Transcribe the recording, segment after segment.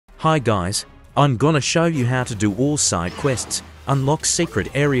Hi guys, I'm gonna show you how to do all side quests, unlock secret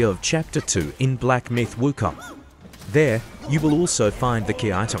area of chapter 2 in Black Myth Wukong. There, you will also find the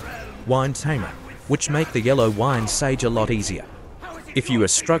key item, Wind Tamer, which make the yellow wine sage a lot easier. If you are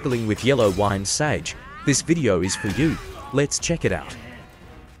struggling with yellow wine sage, this video is for you. Let's check it out.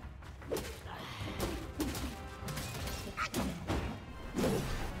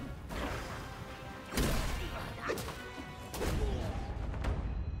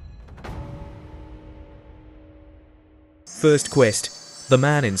 First quest, the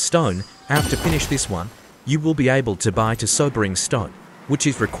man in stone. After finish this one, you will be able to buy to sobering stone, which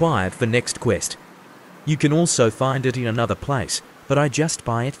is required for next quest. You can also find it in another place, but I just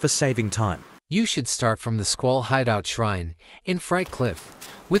buy it for saving time. You should start from the Squall Hideout Shrine in Fright Cliff.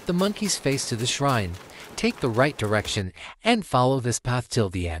 With the monkey's face to the shrine, take the right direction and follow this path till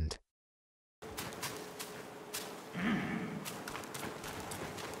the end.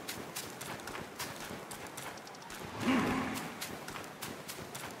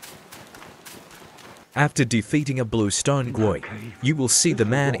 After defeating a blue stone Gwoi, you will see the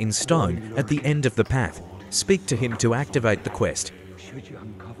man in stone at the end of the path. Speak to him to activate the quest. Should you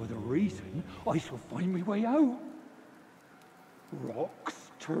uncover the reason, I shall find my way out. Rocks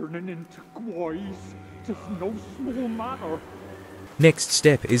turning into Gwois, 'tis no small matter. Next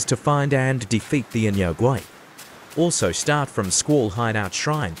step is to find and defeat the Inyo Gwoi. Also start from Squall Hideout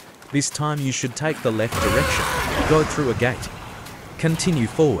Shrine. This time you should take the left direction, go through a gate. Continue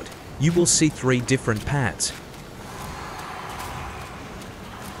forward. You will see 3 different paths.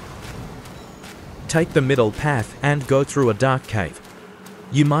 Take the middle path and go through a dark cave.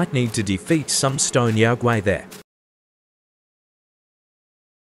 You might need to defeat some stone Yaogwei there.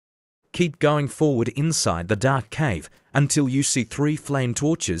 Keep going forward inside the dark cave until you see 3 flame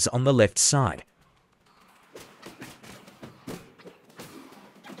torches on the left side.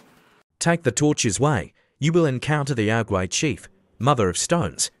 Take the torches way. You will encounter the Yaogwei chief, Mother of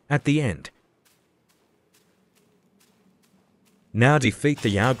Stones, at the end. Now defeat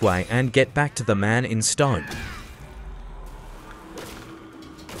the Yaogwei and get back to the man in stone.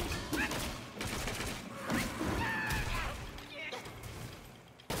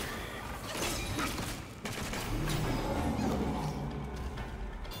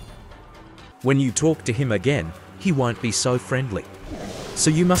 When you talk to him again, he won't be so friendly. So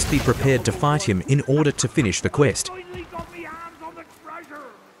you must be prepared to fight him in order to finish the quest.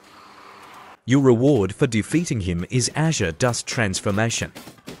 Your reward for defeating him is Azure Dust Transformation.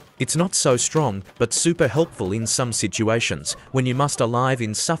 It's not so strong, but super helpful in some situations when you must alive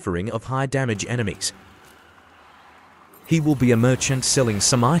in suffering of high damage enemies. He will be a merchant selling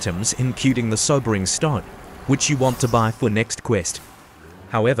some items including the Sobering Stone, which you want to buy for next quest.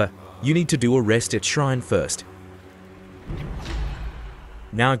 However, you need to do a rest at Shrine first.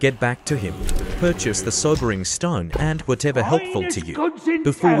 Now get back to him, purchase the Sobering Stone and whatever helpful to you,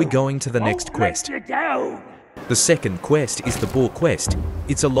 before we going to the next quest. The second quest is the Boar quest.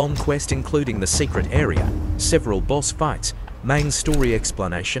 It's a long quest including the secret area, several boss fights, main story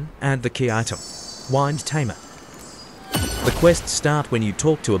explanation and the key item, Wind Tamer. The quests start when you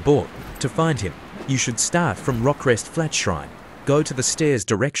talk to a boar. To find him, you should start from Rockrest Flat Shrine. Go to the stairs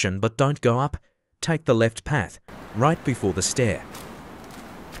direction but don't go up. Take the left path, right before the stair.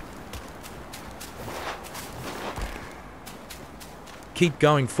 Keep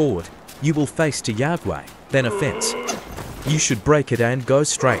going forward. You will face to Yaogwei, then a fence. You should break it and go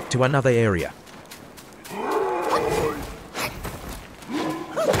straight to another area.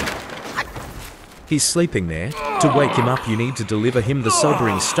 He's sleeping there. To wake him up you need to deliver him the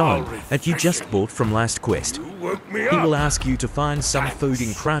Sobering Stone that you just bought from last quest. He will ask you to find some food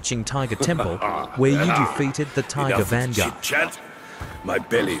in Crouching Tiger Temple where you defeated the Tiger Vanguard. My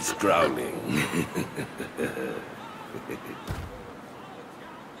belly's growling.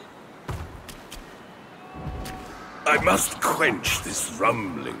 I must quench this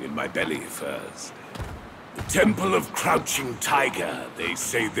rumbling in my belly first. The Temple of Crouching Tiger, they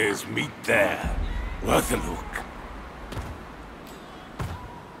say there's meat there. Worth a look.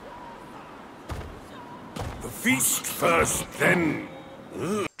 The feast first, then...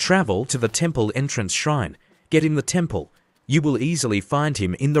 Travel to the temple entrance shrine. Get in the temple. You will easily find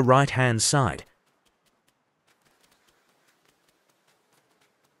him in the right-hand side.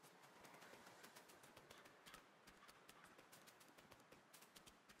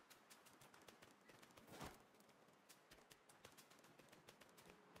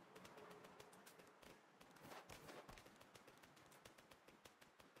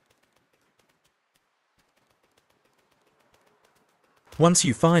 Once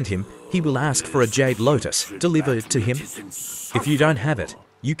you find him, he will ask for a jade lotus. Deliver it to him. If you don't have it,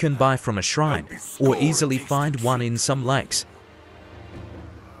 you can buy from a shrine, or easily find one in some lakes.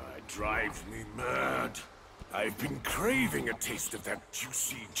 It drives me mad. I've been craving a taste of that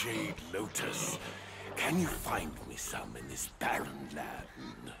juicy jade lotus. Can you find me some in this barren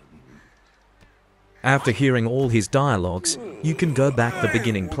land? After hearing all his dialogues, you can go back the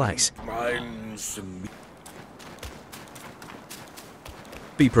beginning place.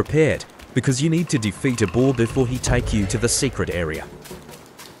 Be prepared, because you need to defeat a boar before he take you to the secret area.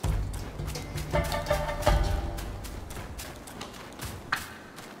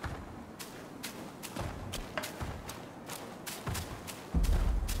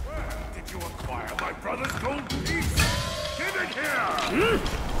 Did you acquire my brother's gold piece? Give it here!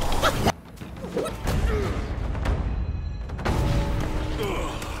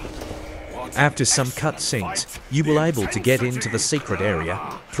 After some cutscenes, you will able to get into the secret area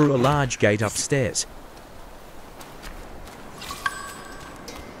through a large gate upstairs.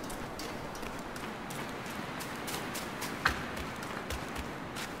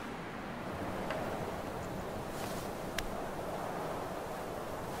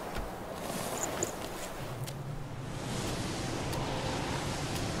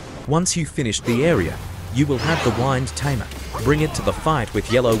 Once you finish the area, you will have the Wind Tamer. Bring it to the fight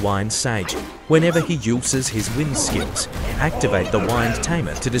with Yellow Wind Sage. Whenever he uses his wind skills, activate the Wind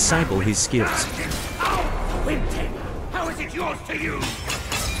Tamer to disable his skills. Oh, Wind Tamer! How is it yours to use?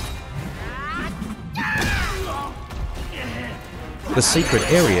 The secret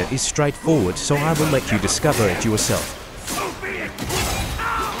area is straightforward, so I will let you discover it yourself. So be it!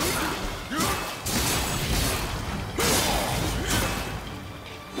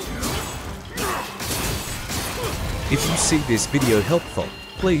 If you see this video helpful,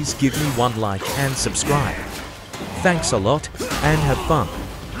 please give me one like and subscribe. Thanks a lot, and have fun.